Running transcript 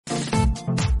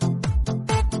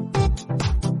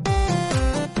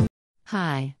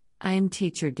Hi, I am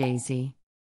Teacher Daisy.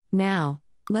 Now,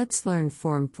 let's learn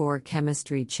Form 4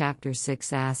 Chemistry Chapter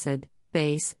 6 Acid,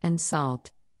 Base, and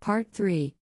Salt, Part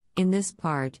 3. In this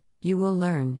part, you will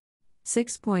learn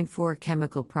 6.4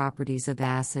 Chemical Properties of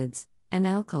Acids and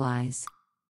Alkalis.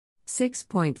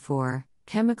 6.4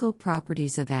 Chemical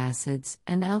Properties of Acids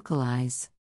and Alkalis.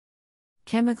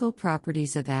 Chemical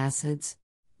Properties of Acids.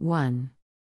 1.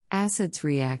 Acids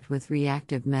react with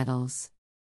reactive metals.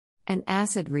 An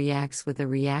acid reacts with a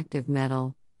reactive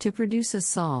metal to produce a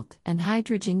salt and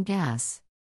hydrogen gas.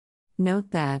 Note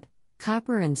that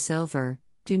copper and silver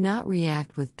do not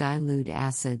react with dilute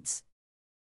acids.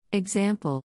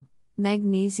 Example: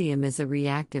 magnesium is a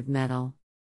reactive metal.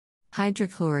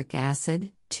 Hydrochloric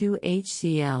acid,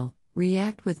 2HCl,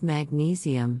 react with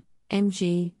magnesium,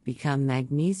 Mg, become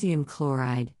magnesium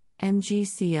chloride,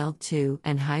 MgCl2,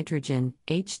 and hydrogen,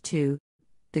 H2.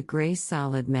 The gray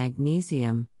solid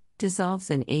magnesium dissolves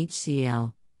in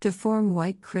HCl to form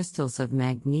white crystals of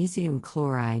magnesium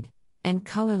chloride, and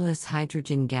colorless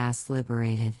hydrogen gas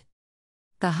liberated.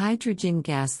 The hydrogen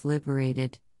gas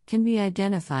liberated can be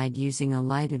identified using a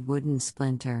lighted wooden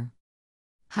splinter.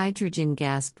 Hydrogen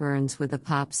gas burns with a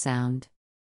pop sound.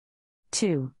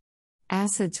 2.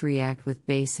 Acids react with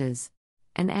bases.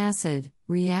 An acid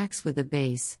reacts with a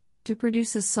base to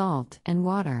produce a salt and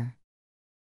water.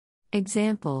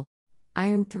 Example: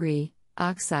 iron 3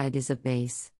 oxide is a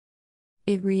base.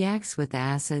 It reacts with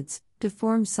acids to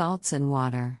form salts and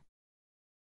water.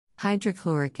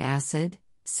 Hydrochloric acid,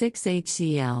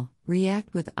 6HCl,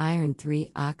 react with iron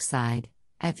 3 oxide,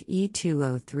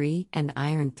 Fe2O3, and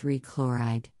iron 3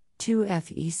 chloride,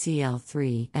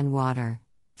 2FeCl3, and water,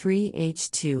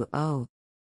 3H2O.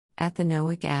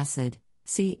 Ethanoic acid,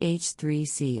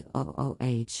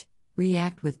 CH3COOH,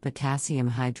 react with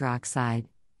potassium hydroxide,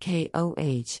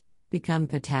 KOH, become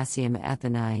potassium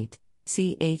ethanite,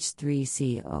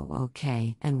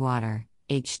 CH3COOK, and water,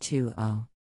 H2O.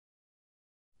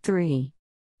 3.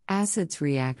 Acids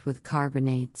react with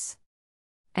carbonates.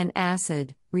 An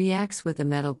acid reacts with a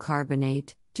metal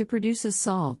carbonate to produce a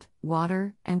salt,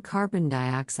 water, and carbon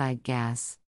dioxide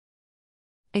gas.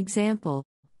 Example: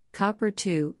 copper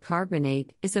 2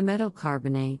 carbonate is a metal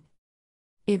carbonate.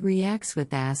 It reacts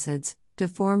with acids to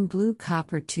form blue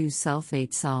copper 2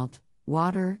 sulfate salt,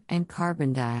 water, and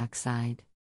carbon dioxide.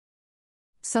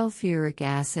 Sulfuric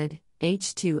acid,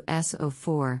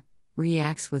 H2SO4,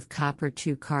 reacts with copper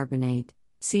 2 carbonate,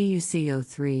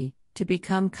 CuCO3, to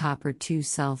become copper 2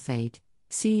 sulfate,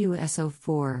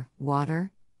 CuSO4,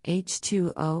 water,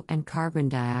 H2O, and carbon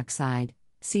dioxide,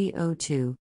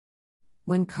 CO2.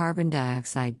 When carbon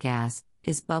dioxide gas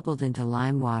is bubbled into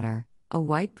lime water, a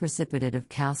white precipitate of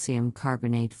calcium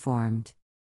carbonate formed.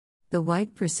 The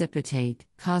white precipitate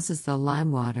causes the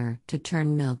lime water to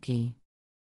turn milky.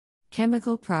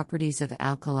 Chemical properties of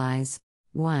alkalis.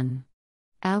 1.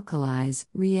 Alkalis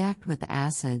react with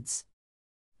acids.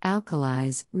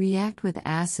 Alkalis react with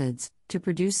acids to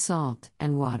produce salt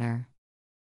and water.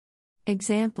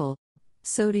 Example: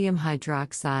 sodium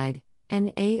hydroxide,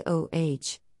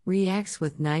 NaOH, reacts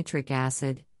with nitric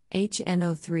acid,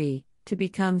 HNO3, to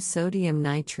become sodium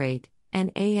nitrate,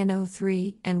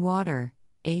 NaNO3, and water,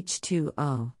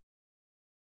 H2O.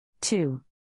 2.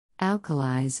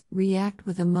 Alkalis react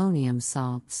with ammonium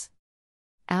salts.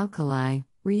 Alkali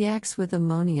reacts with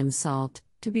ammonium salt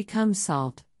to become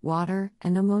salt, water,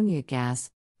 and ammonia gas.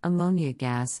 Ammonia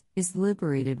gas is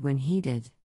liberated when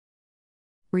heated.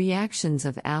 Reactions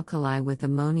of alkali with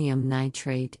ammonium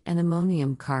nitrate and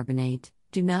ammonium carbonate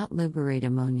do not liberate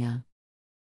ammonia.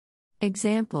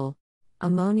 Example: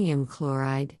 ammonium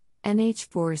chloride,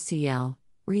 NH4Cl,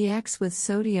 reacts with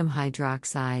sodium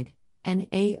hydroxide,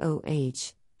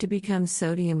 NaOH, to become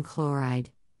sodium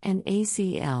chloride,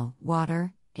 NaCl,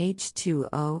 water,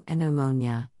 H2O, and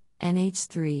ammonia,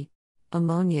 NH3.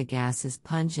 Ammonia gas is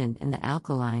pungent and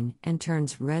alkaline and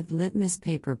turns red litmus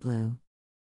paper blue.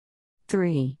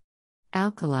 3.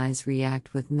 Alkalis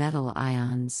react with metal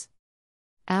ions.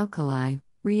 Alkali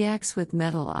reacts with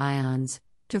metal ions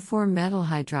to form metal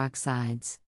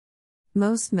hydroxides.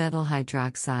 Most metal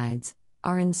hydroxides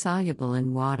are insoluble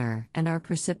in water and are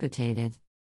precipitated.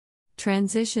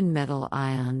 Transition metal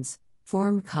ions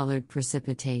form colored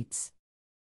precipitates.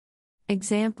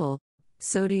 Example: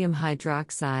 sodium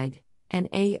hydroxide,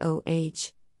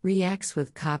 NaOH, reacts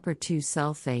with copper 2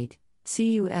 sulfate,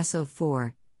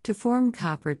 CuSO4, to form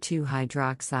copper 2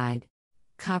 hydroxide.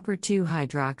 Copper 2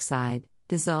 hydroxide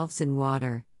dissolves in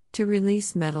water to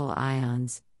release metal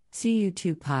ions,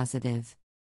 Cu2 positive.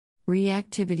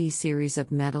 Reactivity series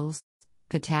of metals: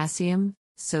 potassium,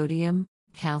 sodium,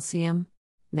 calcium,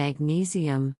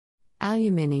 magnesium,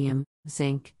 aluminium,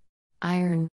 zinc,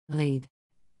 iron, lead,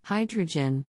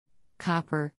 hydrogen,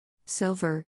 copper,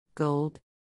 silver, gold.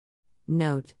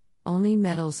 Note: only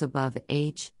metals above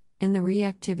H, in the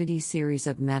reactivity series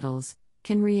of metals,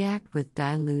 can react with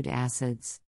dilute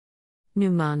acids.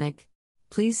 Mnemonic: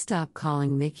 please stop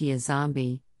calling Mickey a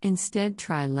zombie, instead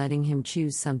try letting him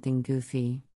choose something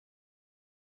goofy.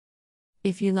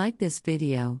 If you like this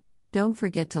video, don't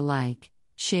forget to like,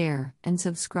 share, and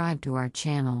subscribe to our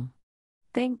channel.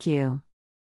 Thank you.